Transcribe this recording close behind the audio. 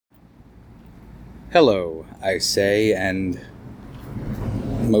Hello, I say, and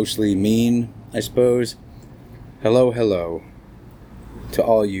mostly mean, I suppose. Hello to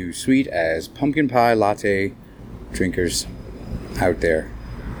all you sweet as pumpkin pie latte drinkers out there,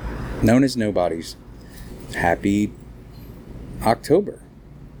 known as nobodies. Happy October.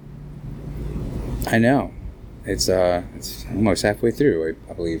 I know, it's almost halfway through,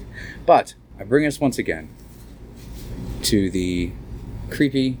 I believe. But I bring us once again to the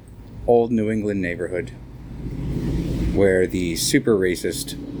creepy old New England neighborhood where the super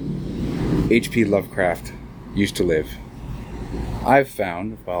racist H.P. Lovecraft used to live. I've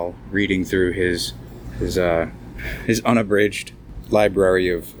found, while reading through his unabridged library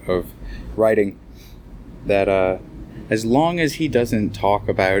of writing, that as long as he doesn't talk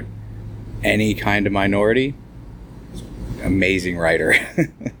about any kind of minority, amazing writer.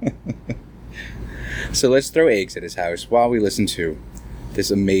 So let's throw eggs at his house while we listen to this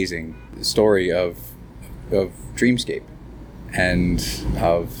amazing story of Dreamscape and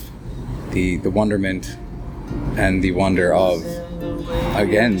of the wonderment and the wonder of,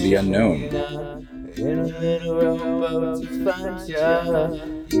 again, the unknown. In a little rowboat to find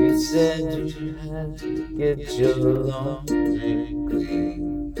you. You said you had to get your laundry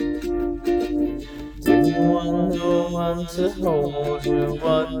clean. Didn't want no one to hold you.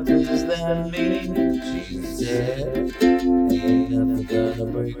 What does that mean? She said, ain't nothing gonna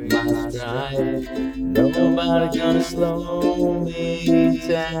break my stride. Nobody gonna slow me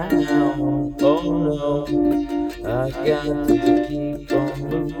down. Oh no, I got to keep on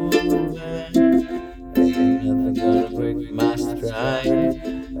moving. Ain't nothing gonna break my stride.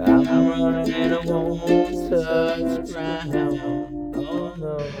 I'm running and I won't touch ground. Oh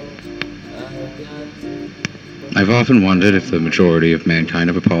no, I got to. I've often wondered if the majority of mankind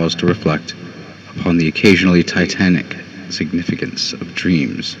ever paused to reflect upon the occasionally titanic significance of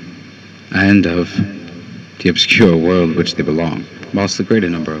dreams and of the obscure world which they belong. Whilst the greater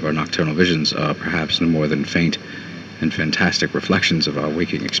number of our nocturnal visions are perhaps no more than faint and fantastic reflections of our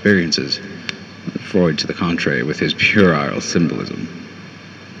waking experiences, Freud to the contrary with his puerile symbolism,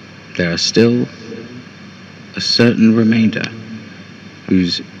 there are still a certain remainder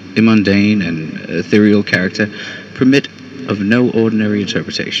whose immundane and ethereal character permit of no ordinary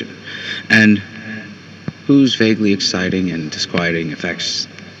interpretation, and whose vaguely exciting and disquieting effects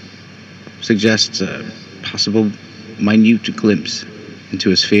suggests a possible minute glimpse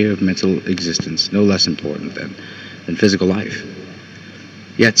into a sphere of mental existence no less important than physical life,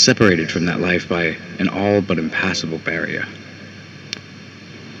 yet separated from that life by an all but impassable barrier.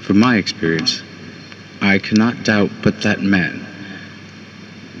 From my experience, I cannot doubt but that man,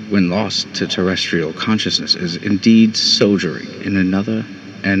 when lost to terrestrial consciousness, is indeed soldiering in another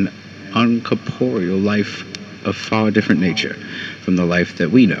and uncorporeal life of far different nature from the life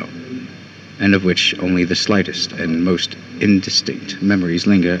that we know, and of which only the slightest and most indistinct memories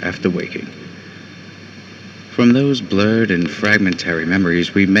linger after waking. From those blurred and fragmentary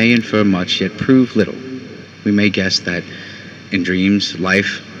memories we may infer much, yet prove little. We may guess that in dreams,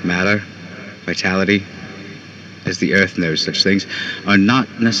 life, matter, vitality, as the earth knows such things, are not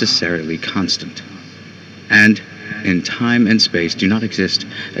necessarily constant, and in time and space do not exist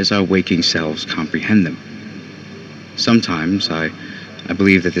as our waking selves comprehend them. Sometimes I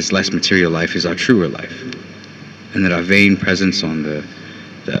believe that this less material life is our truer life, and that our vain presence on the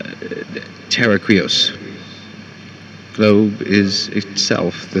Terra Krios globe is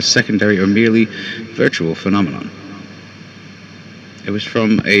itself the secondary or merely virtual phenomenon. It was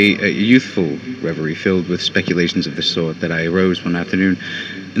from a youthful reverie filled with speculations of this sort that I arose one afternoon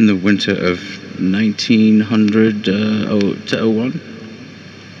in the winter of 1900 to 01,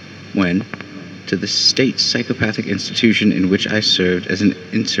 when, to the state psychopathic institution in which I served as an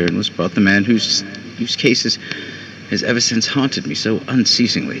intern, was brought the man whose case has ever since haunted me so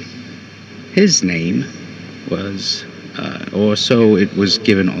unceasingly. His name was, or so it was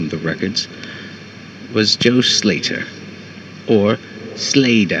given on the records, was Joe Slater, or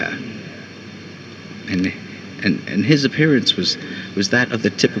Slader, and his appearance was that of the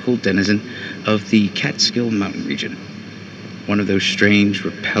typical denizen of the Catskill Mountain region, one of those strange,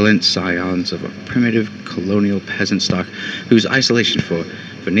 repellent scions of a primitive colonial peasant stock whose isolation for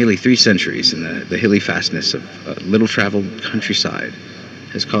nearly 3 centuries in the hilly fastness of a little-traveled countryside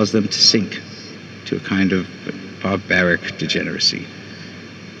has caused them to sink to a kind of barbaric degeneracy,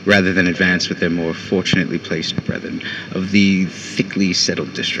 rather than advance with their more fortunately placed brethren of the thickly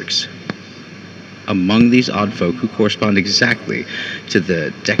settled districts. Among these odd folk who correspond exactly to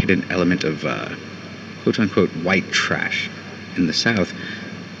the decadent element of quote-unquote white trash in the South,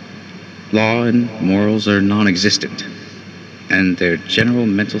 law and morals are non-existent, and their general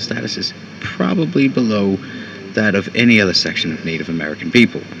mental status is probably below that of any other section of Native American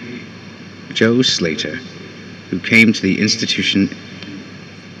people. Joe Slater, who came to the institution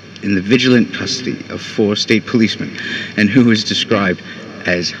in the vigilant custody of 4 state policemen and who was described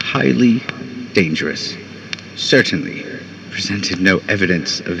as highly dangerous, certainly presented no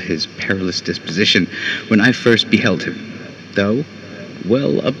evidence of his perilous disposition when I first beheld him, though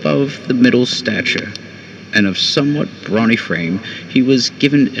well above the middle stature and of somewhat brawny frame, he was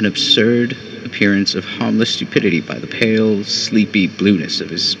given an absurd appearance of harmless stupidity by the pale, sleepy blueness of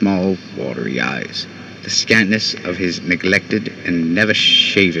his small, watery eyes, the scantness of his neglected and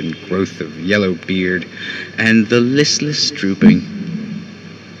never-shaven growth of yellow beard, and the listless drooping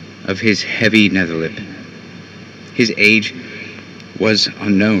of his heavy nether lip. His age was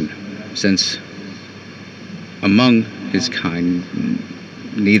unknown, since among his kind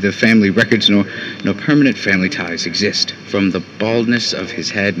neither family records nor permanent family ties exist. From the baldness of his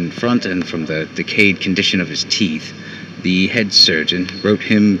head in front and from the decayed condition of his teeth, the head surgeon wrote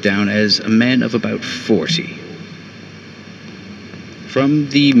him down as a man of about 40. From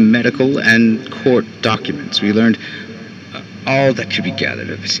the medical and court documents, we learned all that could be gathered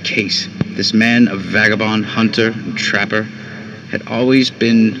of his case. This man, a vagabond, hunter, and trapper, had always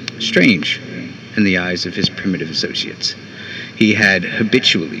been strange in the eyes of his primitive associates. He had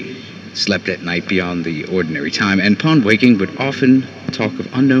habitually slept at night beyond the ordinary time, and upon waking would often talk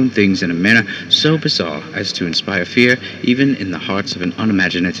of unknown things in a manner so bizarre as to inspire fear even in the hearts of an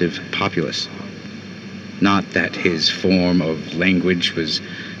unimaginative populace. Not that his form of language was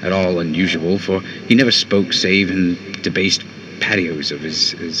at all unusual, for he never spoke save in debased patios of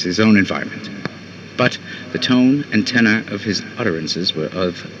his own environment. But the tone and tenor of his utterances were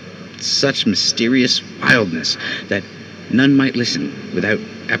of such mysterious wildness that none might listen without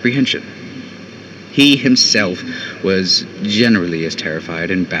apprehension. He himself was generally as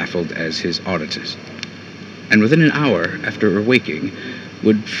terrified and baffled as his auditors, and within an hour after awaking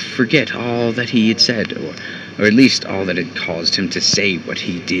would forget all that he had said, or at least all that had caused him to say what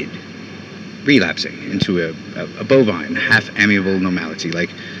he did, relapsing into a bovine, half-amiable normality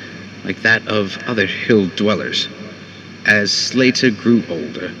like that of other hill dwellers. As Slater grew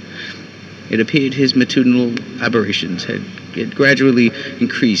older, it appeared his matutinal aberrations had gradually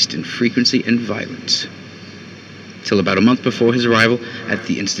increased in frequency and violence, till about a month before his arrival at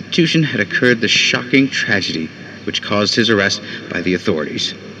the institution had occurred the shocking tragedy which caused his arrest by the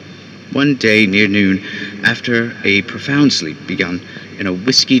authorities. One day near noon, after a profound sleep begun in a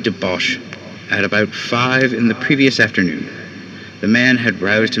whiskey debauch at about 5 in the previous afternoon, the man had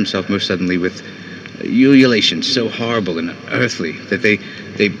roused himself most suddenly with ululation so horrible and unearthly that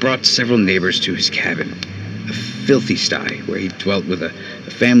they brought several neighbors to his cabin, a filthy sty where he dwelt with a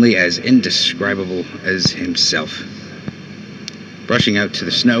family as indescribable as himself. Rushing out to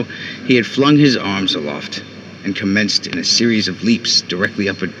the snow, he had flung his arms aloft and commenced in a series of leaps directly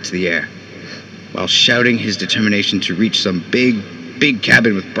up into the air, while shouting his determination to reach some big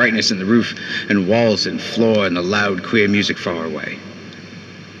cabin with brightness in the roof and walls and floor and the loud, queer music far away.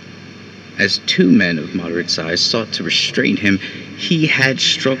 As 2 men of moderate size sought to restrain him, he had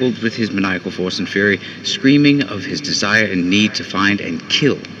struggled with his maniacal force and fury, screaming of his desire and need to find and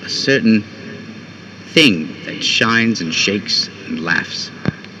kill a certain thing that shines and shakes and laughs.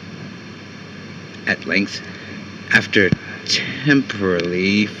 At length, after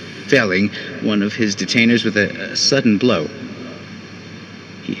temporarily felling one of his detainers with a sudden blow,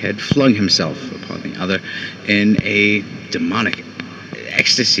 he had flung himself upon the other in a demonic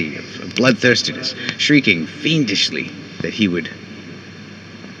ecstasy of bloodthirstiness, shrieking fiendishly that he would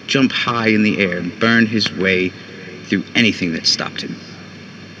jump high in the air and burn his way through anything that stopped him.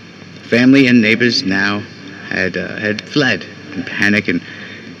 Family and neighbors now had fled in panic, and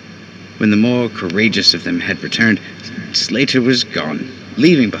when the more courageous of them had returned, Slater was gone,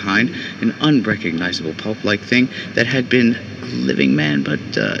 leaving behind an unrecognizable pulp-like thing that had been a living man but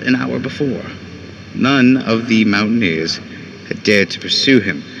an hour before. None of the mountaineers had dared to pursue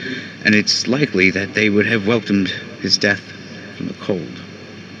him, and it's likely that they would have welcomed his death from the cold.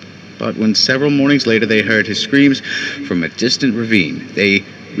 But when several mornings later they heard his screams from a distant ravine, they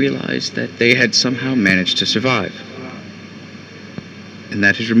realized that they had somehow managed to survive, and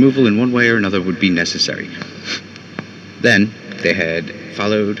that his removal in one way or another would be necessary. Then they had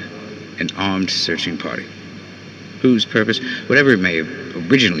followed an armed searching party, whose purpose, whatever it may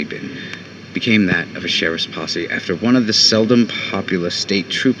have originally been, became that of a sheriff's posse after one of the seldom popular state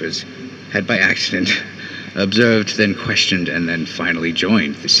troopers had by accident observed, then questioned, and then finally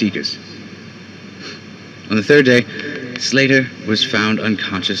joined the seekers. On the 3rd day, Slater was found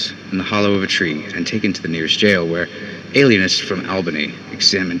unconscious in the hollow of a tree and taken to the nearest jail, where alienists from Albany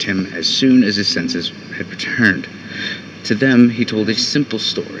examined him as soon as his senses had returned. To them, he told a simple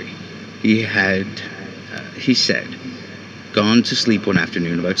story. He said, gone to sleep one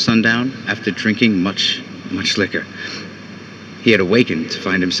afternoon about sundown after drinking much liquor. He had awakened to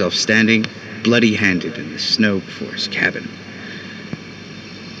find himself standing bloody-handed in the snow before his cabin.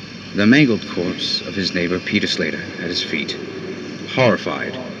 The mangled corpse of his neighbor Peter Slater at his feet.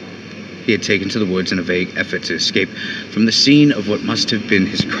 Horrified, he had taken to the woods in a vague effort to escape from the scene of what must have been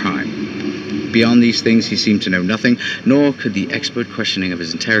his crime. Beyond these things, he seemed to know nothing, nor could the expert questioning of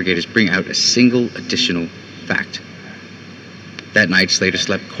his interrogators bring out a single additional fact. That night, Slater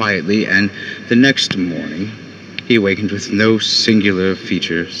slept quietly, and the next morning, he awakened with no singular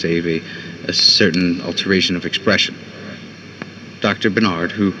feature save a certain alteration of expression. Dr.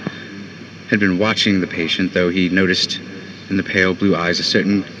 Bernard, who had been watching the patient, though he noticed in the pale blue eyes a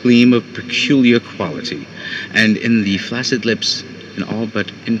certain gleam of peculiar quality, and in the flaccid lips an all but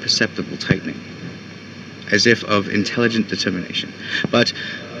imperceptible tightening, as if of intelligent determination. But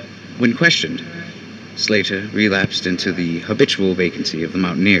when questioned, Slater relapsed into the habitual vacancy of the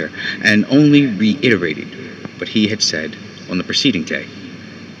mountaineer, and only reiterated what he had said on the preceding day.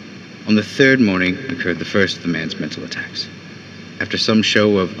 On the third morning occurred the first of the man's mental attacks. After some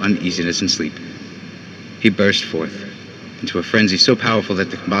show of uneasiness and sleep, he burst forth into a frenzy so powerful that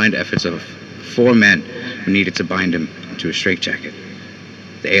the combined efforts of 4 men were needed to bind him into a straitjacket.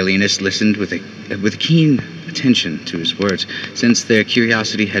 The alienists listened with keen attention to his words, since their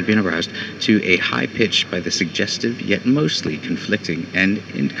curiosity had been aroused to a high pitch by the suggestive yet mostly conflicting and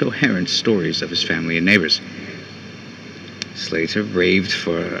incoherent stories of his family and neighbors. Slater raved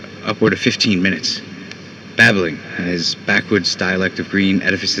for upward of 15 minutes, babbling in his backwoods dialect of green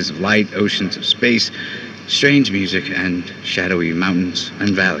edifices of light, oceans of space, strange music, and shadowy mountains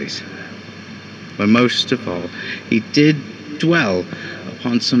and valleys. But most of all, he did dwell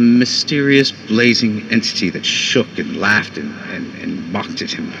upon some mysterious blazing entity that shook and laughed and mocked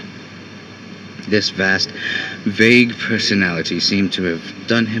at him. This vast, vague personality seemed to have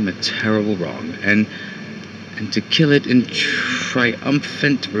done him a terrible wrong, and to kill it in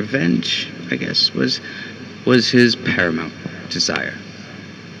triumphant revenge, I guess, was his paramount desire.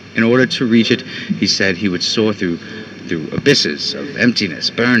 In order to reach it, he said he would soar through abysses of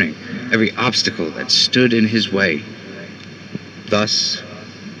emptiness, burning every obstacle that stood in his way. Thus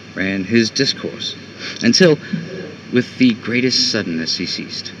ran his discourse, until, with the greatest suddenness, he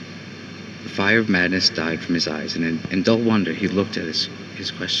ceased. The fire of madness died from his eyes, and in dull wonder he looked at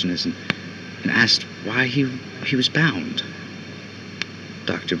his questioners and asked why he was bound.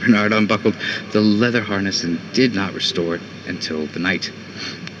 Dr. Bernard unbuckled the leather harness and did not restore it until the night,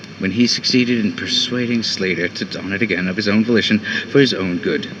 when he succeeded in persuading Slater to don it again of his own volition for his own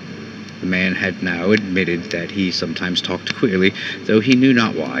good. The man had now admitted that he sometimes talked queerly, though he knew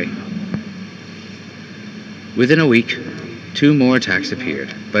not why. Within a week, 2 more attacks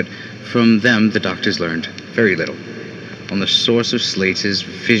appeared, but from them the doctors learned very little. On the source of Slater's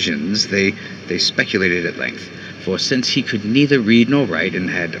visions, they speculated at length, for since he could neither read nor write and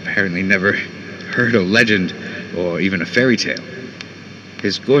had apparently never heard a legend or even a fairy tale,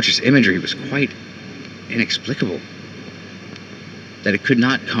 his gorgeous imagery was quite inexplicable. That it could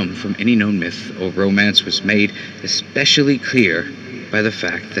not come from any known myth or romance was made especially clear by the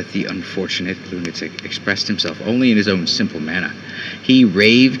fact that the unfortunate lunatic expressed himself only in his own simple manner. He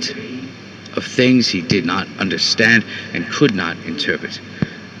raved of things he did not understand and could not interpret,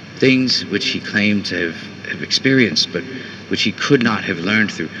 things which he claimed to have experienced, but which he could not have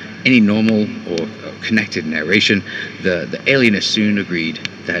learned through any normal or connected narration. The alienists soon agreed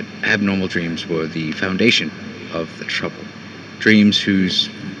that abnormal dreams were the foundation of the trouble. Dreams whose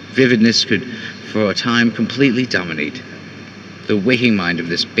vividness could, for a time, completely dominate the waking mind of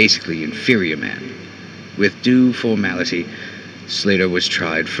this basically inferior man. With due formality, Slater was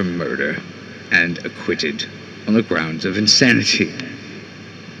tried for murder and acquitted on the grounds of insanity,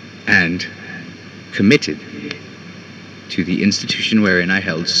 and committed to the institution wherein I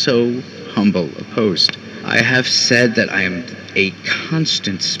held so humble a post. I have said that I am a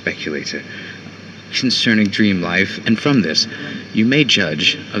constant speculator concerning dream life, and from this you may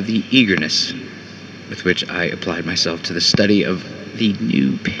judge of the eagerness with which I applied myself to the study of the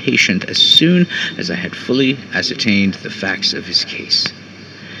new patient as soon as I had fully ascertained the facts of his case.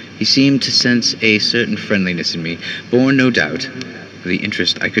 He seemed to sense a certain friendliness in me, born no doubt of the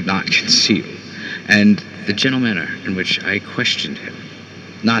interest I could not conceal, and the gentle manner in which I questioned him.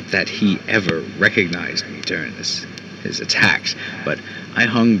 Not that he ever recognized me during his attacks, but I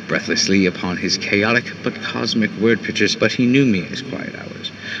hung breathlessly upon his chaotic but cosmic word pictures. But he knew me in his quiet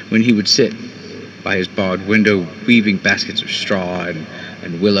hours, when he would sit by his barred window, weaving baskets of straw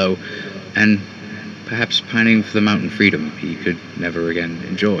and willow, and perhaps pining for the mountain freedom he could never again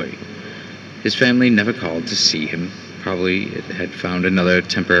enjoy. His family never called to see him. Probably it had found another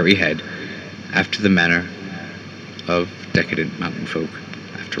temporary head, after the manner of decadent mountain folk,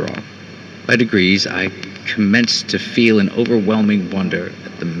 after all. By degrees, I commenced to feel an overwhelming wonder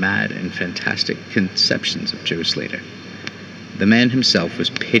at the mad and fantastic conceptions of Joe Slater. The man himself was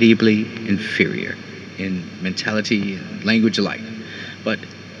pitiably inferior in mentality and language alike, but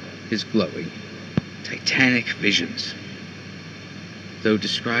his glowing, titanic visions, though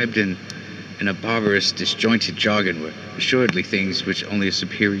described in a barbarous, disjointed jargon, were assuredly things which only a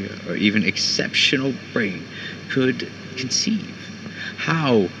superior or even exceptional brain could conceive.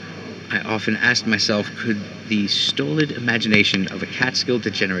 How, I often asked myself, could the stolid imagination of a Catskill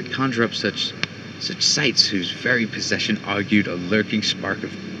degenerate conjure up such sights whose very possession argued a lurking spark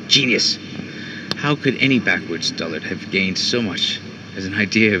of genius? How could any backwoods dullard have gained so much as an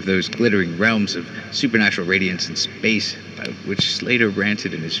idea of those glittering realms of supernatural radiance in space about which Slater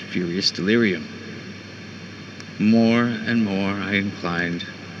ranted in his furious delirium? More and more I inclined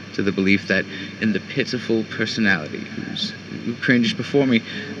to the belief that in the pitiful personality who cringed before me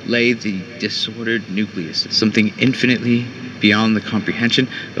lay the disordered nucleus of something infinitely beyond the comprehension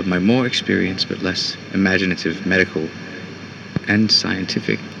of my more experienced but less imaginative medical and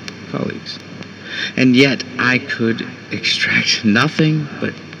scientific colleagues. And yet I could extract nothing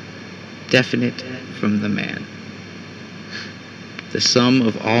but definite from the man. The sum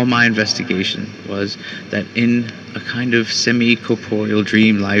of all my investigation was that in a kind of semi-corporeal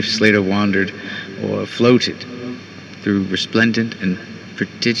dream life Slater wandered or floated through resplendent and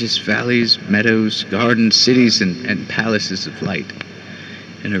prodigious valleys, meadows, gardens, cities, and palaces of light,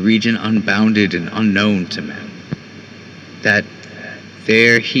 in a region unbounded and unknown to men. That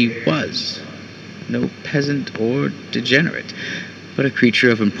there he was, no peasant or degenerate, but a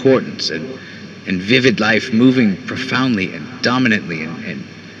creature of importance and vivid life, moving profoundly and dominantly and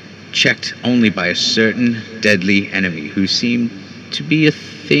checked only by a certain deadly enemy who seemed to be a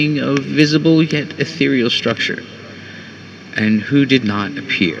thing of visible yet ethereal structure, and who did not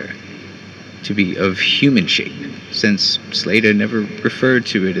appear to be of human shape, since Slater never referred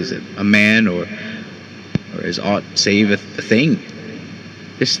to it as a man or as aught save a thing.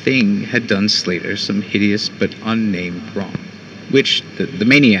 This thing had done Slater some hideous but unnamed wrong, which the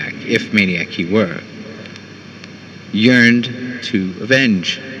maniac, if maniac he were, yearned to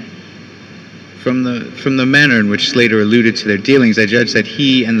avenge. From the manner in which Slater alluded to their dealings, I judged that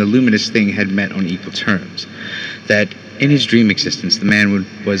he and the luminous thing had met on equal terms, that in his dream existence the man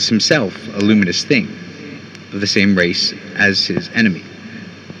was himself a luminous thing, of the same race as his enemy.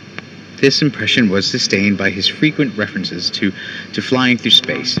 This impression was sustained by his frequent references to flying through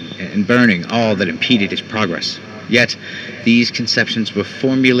space and burning all that impeded his progress. Yet these conceptions were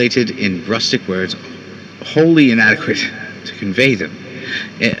formulated in rustic words wholly inadequate to convey them,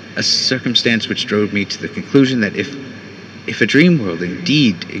 a circumstance which drove me to the conclusion that if a dream world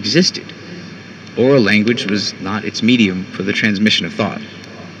indeed existed, oral language was not its medium for the transmission of thought.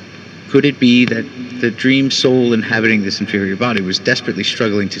 Could it be that the dream soul inhabiting this inferior body was desperately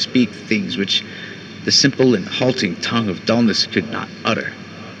struggling to speak things which the simple and halting tongue of dullness could not utter?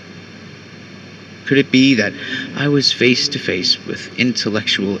 Could it be that I was face to face with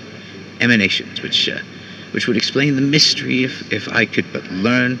intellectual emanations which would explain the mystery if I could but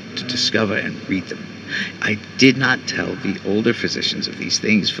learn to discover and read them? I did not tell the older physicians of these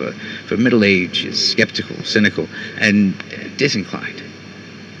things, for middle age is skeptical, cynical, and disinclined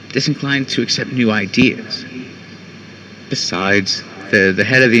to accept new ideas. Besides, the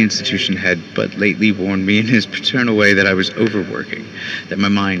head of the institution had but lately warned me in his paternal way that I was overworking, that my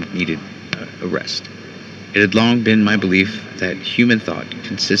mind needed a rest. It had long been my belief that human thought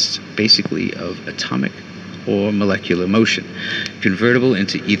consists basically of atomic or molecular motion, convertible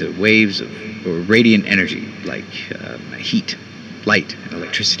into either waves or radiant energy like heat, light, and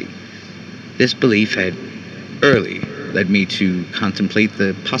electricity. This belief had early led me to contemplate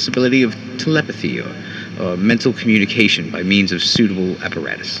the possibility of telepathy or mental communication by means of suitable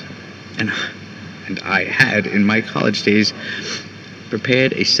apparatus. And I had, in my college days,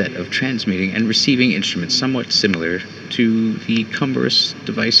 prepared a set of transmitting and receiving instruments somewhat similar to the cumbrous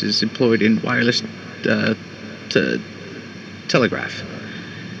devices employed in wireless telegraph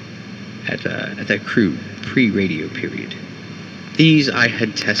at that crude pre-radio period. These I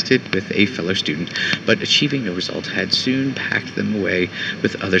had tested with a fellow student, but achieving no result, had soon packed them away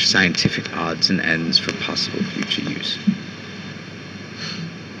with other scientific odds and ends for possible future use.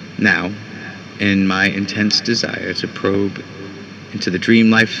 Now, in my intense desire to probe into the dream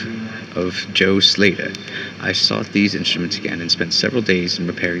life of Joe Slater, I sought these instruments again and spent several days in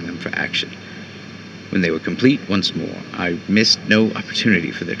preparing them for action. When they were complete once more, I missed no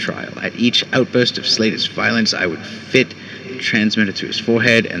opportunity for their trial. At each outburst of Slater's violence, I would fit the transmitter to his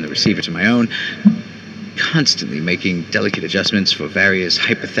forehead and the receiver to my own, constantly making delicate adjustments for various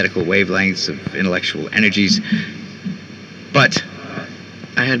hypothetical wavelengths of intellectual energies. But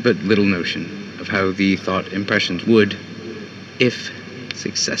I had but little notion of how the thought impressions would, if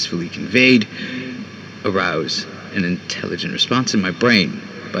successfully conveyed, arouse an intelligent response in my brain.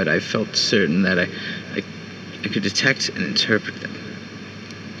 But I felt certain that I could detect and interpret them.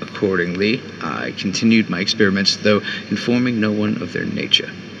 Accordingly, I continued my experiments, though informing no one of their nature.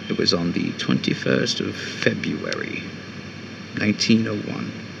 It was on the 21st of February,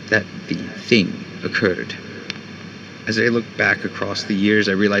 1901, that the thing occurred. As I look back across the years,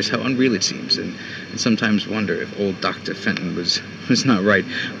 I realize how unreal it seems, and sometimes wonder if old Dr. Fenton was not right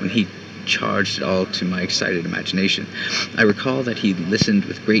when he charged it all to my excited imagination. I recall that he listened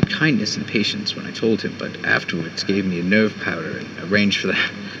with great kindness and patience when I told him, but afterwards gave me a nerve powder and arranged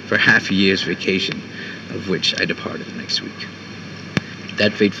for half a year's vacation, of which I departed the next week.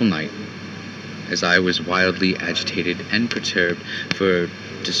 That fateful night, as I was wildly agitated and perturbed, for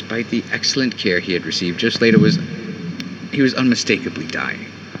despite the excellent care he had received, Joe Slater was unmistakably dying.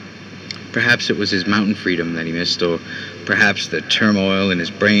 Perhaps it was his mountain freedom that he missed, or perhaps the turmoil in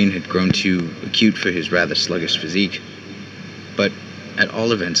his brain had grown too acute for his rather sluggish physique. But at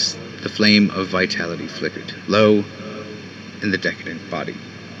all events, the flame of vitality flickered low in the decadent body.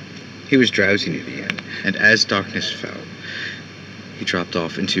 He was drowsy near the end, and as darkness fell, he dropped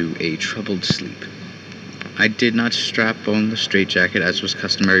off into a troubled sleep. I did not strap on the straitjacket as was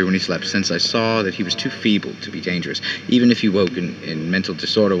customary when he slept, since I saw that he was too feeble to be dangerous, even if he woke in mental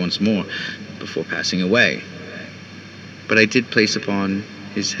disorder once more before passing away. But I did place upon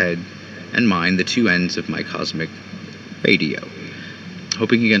his head and mine the two ends of my cosmic radio,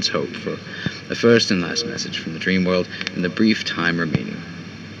 hoping against hope for the first and last message from the dream world in the brief time remaining.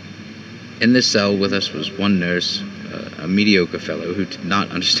 In this cell with us was one nurse, a mediocre fellow who did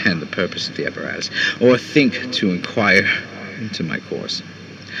not understand the purpose of the apparatus, or think to inquire into my course.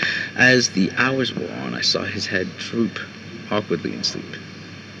 As the hours wore on, I saw his head droop awkwardly in sleep,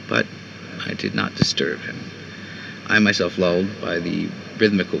 but I did not disturb him. I myself, lulled by the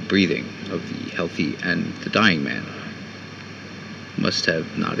rhythmical breathing of the healthy and the dying man, must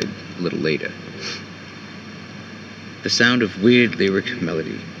have nodded a little later. The sound of weird lyric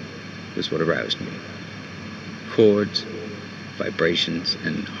melody was what aroused me. Chords, vibrations,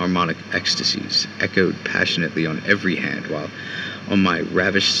 and harmonic ecstasies echoed passionately on every hand, while on my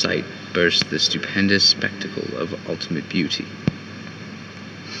ravished sight burst the stupendous spectacle of ultimate beauty.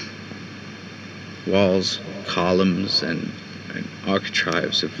 Walls, columns, and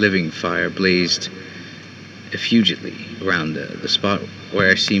architraves of living fire blazed effusively around the spot where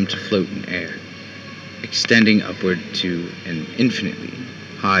I seemed to float in air, extending upward to an infinitely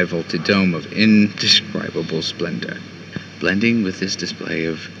high-vaulted dome of indescribable splendor, blending with this display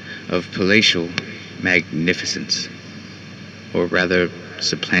of palatial magnificence, or rather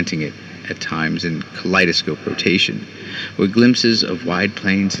supplanting it at times in kaleidoscope rotation, were glimpses of wide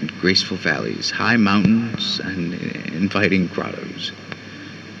plains and graceful valleys, high mountains and inviting grottos,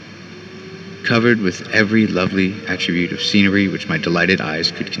 covered with every lovely attribute of scenery which my delighted eyes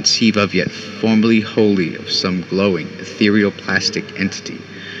could conceive of, yet formerly wholly of some glowing, ethereal plastic entity,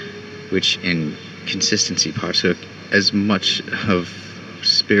 which in consistency partook as much of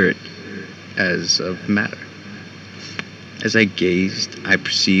spirit as of matter. As I gazed, I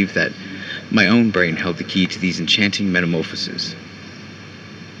perceived that my own brain held the key to these enchanting metamorphoses.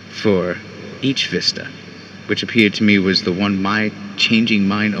 For each vista, which appeared to me was the one my changing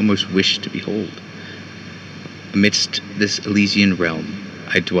mind almost wished to behold. Amidst this Elysian realm,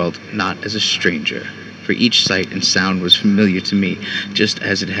 I dwelt not as a stranger, for each sight and sound was familiar to me, just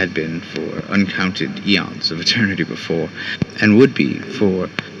as it had been for uncounted eons of eternity before, and would be for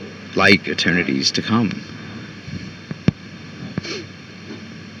like eternities to come.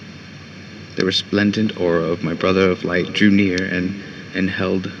 The resplendent aura of my brother of light drew near and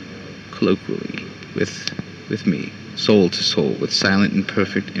held colloquially with me, soul to soul, with silent and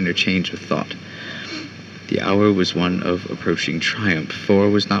perfect interchange of thought. The hour was one of approaching triumph, for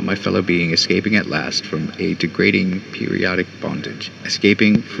was not my fellow being escaping at last from a degrading periodic bondage,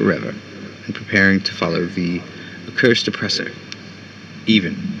 escaping forever, and preparing to follow the accursed oppressor,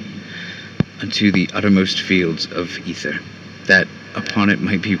 even unto the uttermost fields of ether, that upon it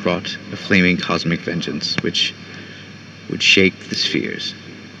might be wrought a flaming cosmic vengeance, which would shake the spheres.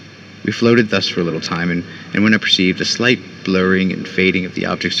 We floated thus for a little time, and when I perceived a slight blurring and fading of the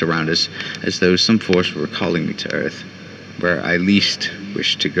objects around us, as though some force were calling me to Earth, where I least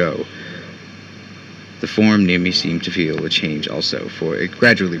wished to go. The form near me seemed to feel a change also, for it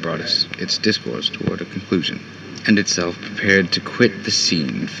gradually brought its discourse toward a conclusion, and itself prepared to quit the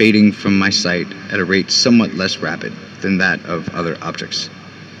scene, fading from my sight at a rate somewhat less rapid than that of other objects.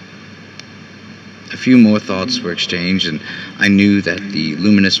 A few more thoughts were exchanged, and I knew that the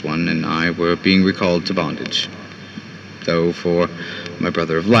luminous one and I were being recalled to bondage, though for my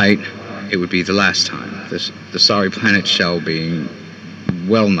brother of light it would be the last time, the sorry planet shell being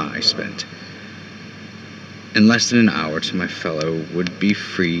well nigh spent. In less than an hour to my fellow would be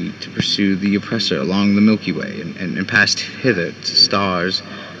free to pursue the oppressor along the Milky Way and past hither to stars,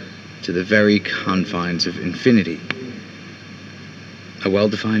 to the very confines of infinity. A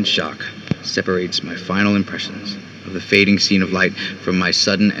well-defined shock separates my final impressions of the fading scene of light from my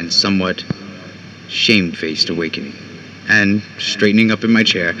sudden and somewhat shamefaced awakening. And, straightening up in my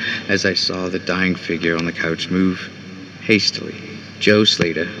chair, as I saw the dying figure on the couch move hastily, Joe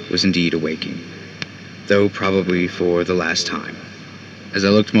Slater was indeed awaking, though probably for the last time. As I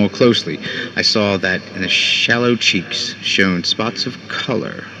looked more closely, I saw that in the shallow cheeks shone spots of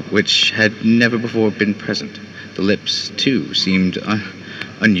color which had never before been present. The lips, too, seemed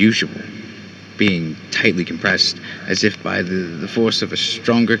unusual, being tightly compressed, as if by the force of a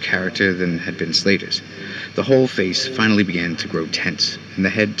stronger character than had been Slater's. The whole face finally began to grow tense, and the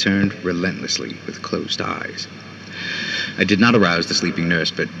head turned relentlessly with closed eyes. I did not arouse the sleeping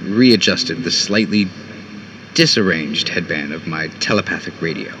nurse, but readjusted the slightly disarranged headband of my telepathic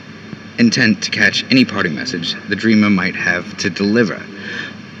radio, intent to catch any parting message the dreamer might have to deliver.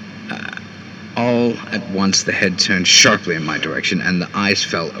 All at once the head turned sharply in my direction, and the eyes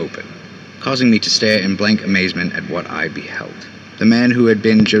fell open, causing me to stare in blank amazement at what I beheld. The man who had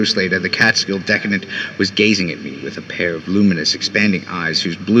been Joe Slater, the Catskill decadent, was gazing at me with a pair of luminous, expanding eyes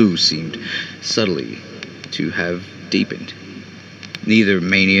whose blue seemed subtly to have deepened. Neither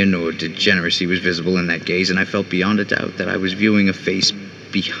mania nor degeneracy was visible in that gaze, and I felt beyond a doubt that I was viewing a face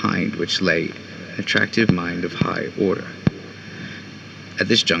behind which lay an attractive mind of high order. At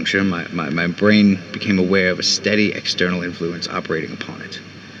this juncture, my brain became aware of a steady external influence operating upon it.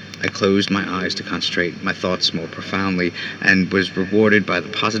 I closed my eyes to concentrate my thoughts more profoundly, and was rewarded by the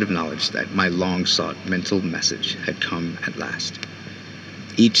positive knowledge that my long-sought mental message had come at last.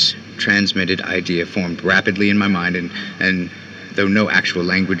 Each transmitted idea formed rapidly in my mind, and though no actual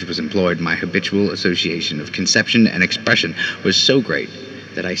language was employed, my habitual association of conception and expression was so great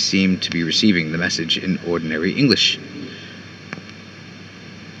that I seemed to be receiving the message in ordinary English.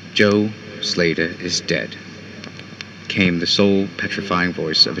 Joe Slater is dead, came the soul-petrifying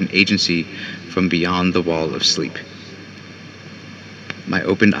voice of an agency from beyond the wall of sleep. My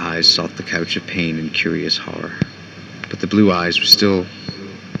opened eyes sought the couch of pain in curious horror, but the blue eyes were still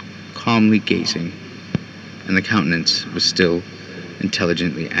calmly gazing, and the countenance was still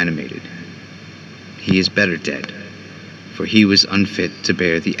intelligently animated. He is better dead, for he was unfit to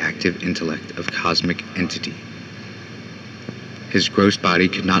bear the active intellect of cosmic entity. His gross body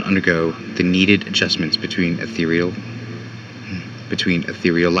could not undergo the needed adjustments between ethereal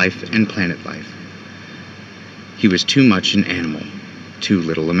life and planet life. He was too much an animal, too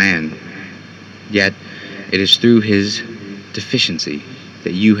little a man. Yet, it is through his deficiency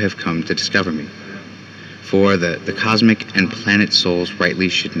that you have come to discover me. For the cosmic and planet souls rightly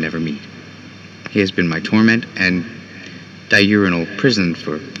should never meet. He has been my torment and diurnal prison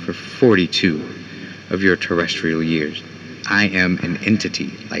for 42 of your terrestrial years. I am an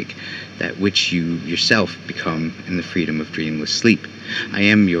entity like that which you yourself become in the freedom of dreamless sleep. I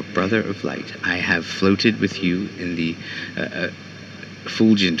am your brother of light. I have floated with you in the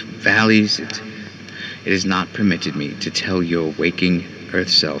effulgent valleys. It is not permitted me to tell your waking earth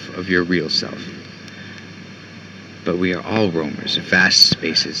self of your real self. But we are all roamers of vast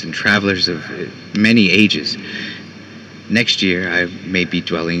spaces and travelers of many ages. Next year I may be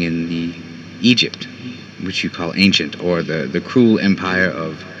dwelling in the Egypt, which you call ancient, or the cruel empire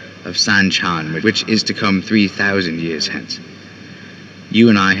of San-Chan, which is to come 3,000 years hence. You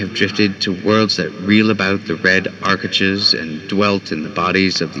and I have drifted to worlds that reel about the red architectures and dwelt in the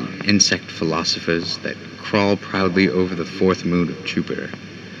bodies of the insect philosophers that crawl proudly over the fourth moon of Jupiter.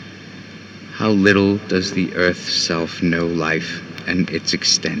 How little does the earth self know life and its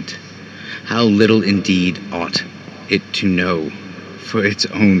extent. How little indeed ought it to know for its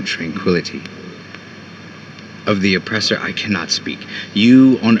own tranquility. Of the oppressor I cannot speak.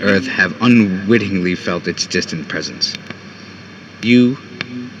 You on earth have unwittingly felt its distant presence. You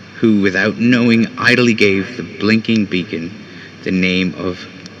who, without knowing, idly gave the blinking beacon the name of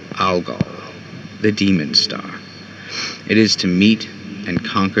Algol, the demon star. It is to meet and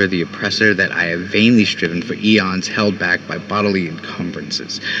conquer the oppressor that I have vainly striven for eons, held back by bodily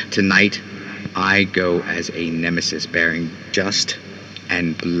encumbrances. Tonight, I go as a nemesis bearing just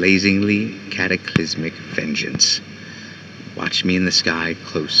and blazingly cataclysmic vengeance. Watch me in the sky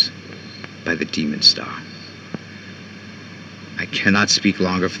close by the demon star. I cannot speak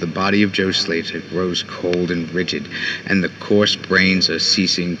longer, for the body of Joe Slater grows cold and rigid, and the coarse brains are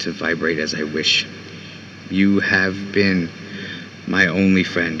ceasing to vibrate as I wish. You have been my only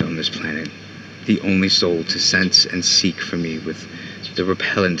friend on this planet, the only soul to sense and seek for me with the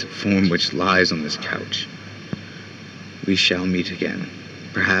repellent form which lies on this couch. We shall meet again,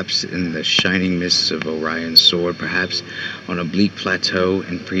 perhaps in the shining mists of Orion's sword, perhaps on a bleak plateau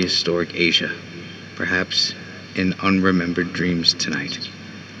in prehistoric Asia, perhaps in unremembered dreams tonight,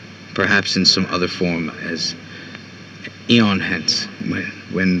 perhaps in some other form as eon hence,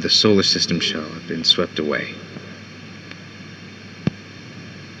 when the solar system shall have been swept away.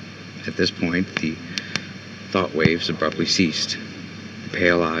 At this point, the thought waves abruptly ceased. The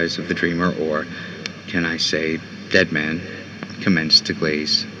pale eyes of the dreamer, or can I say dead man, commenced to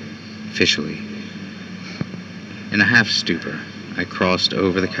glaze, officially. In a half stupor, I crossed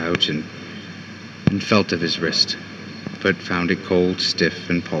over the couch and felt of his wrist, but found it cold, stiff,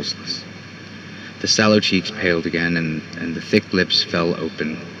 and pulseless. The sallow cheeks paled again, and the thick lips fell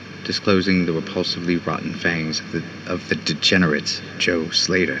open, disclosing the repulsively rotten fangs of the degenerate Joe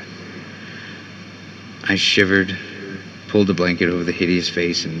Slater. I shivered, pulled a blanket over the hideous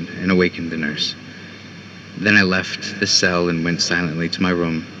face, and awakened the nurse. Then I left the cell and went silently to my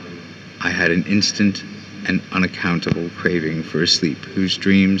room. I had an instant and unaccountable craving for a sleep whose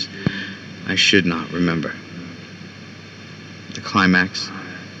dreams I should not remember. The climax.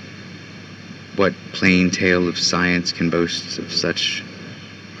 What plain tale of science can boast of such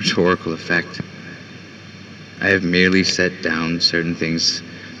rhetorical effect? I have merely set down certain things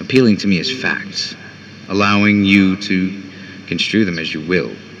appealing to me as facts, allowing you to construe them as you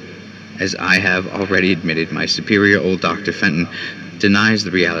will. As I have already admitted, my superior, old Dr. Fenton, denies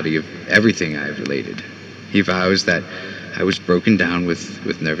the reality of everything I have related. He vows that I was broken down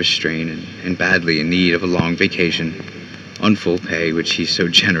with nervous strain and badly in need of a long vacation on full pay, which he so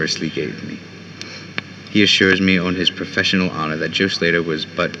generously gave me. He assures me on his professional honor that Joe Slater was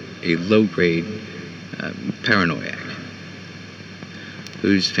but a low-grade paranoiac,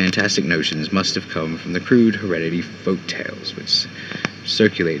 whose fantastic notions must have come from the crude heredity folk tales which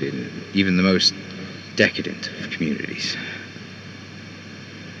circulated in even the most decadent of communities.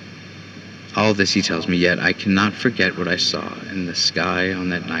 All this he tells me, yet I cannot forget what I saw in the sky on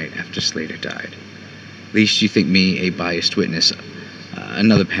that night after Slater died. Least you think me a biased witness,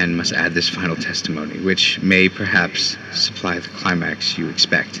 another pen must add this final testimony, which may perhaps supply the climax you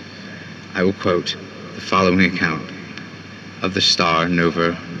expect. I will quote the following account of the star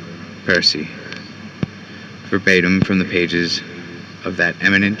Nova Persei, verbatim from the pages of that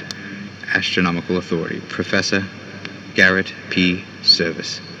eminent astronomical authority, Professor Garrett P.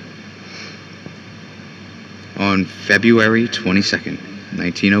 Service. On February 22nd,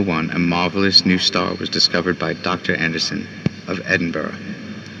 1901, a marvelous new star was discovered by Dr. Anderson of Edinburgh,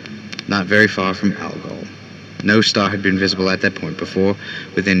 not very far from Algol. No star had been visible at that point before.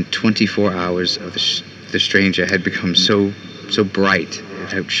 Within 24 hours of the stranger had become so bright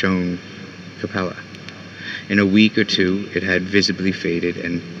it outshone Capella. In a week or two, it had visibly faded,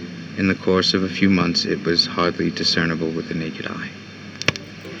 and in the course of a few months, it was hardly discernible with the naked eye.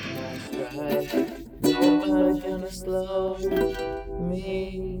 Nobody gonna slow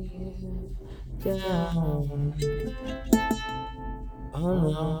me down. Oh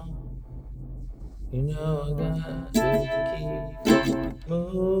no, you know I got to keep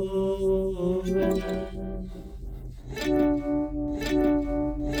moving.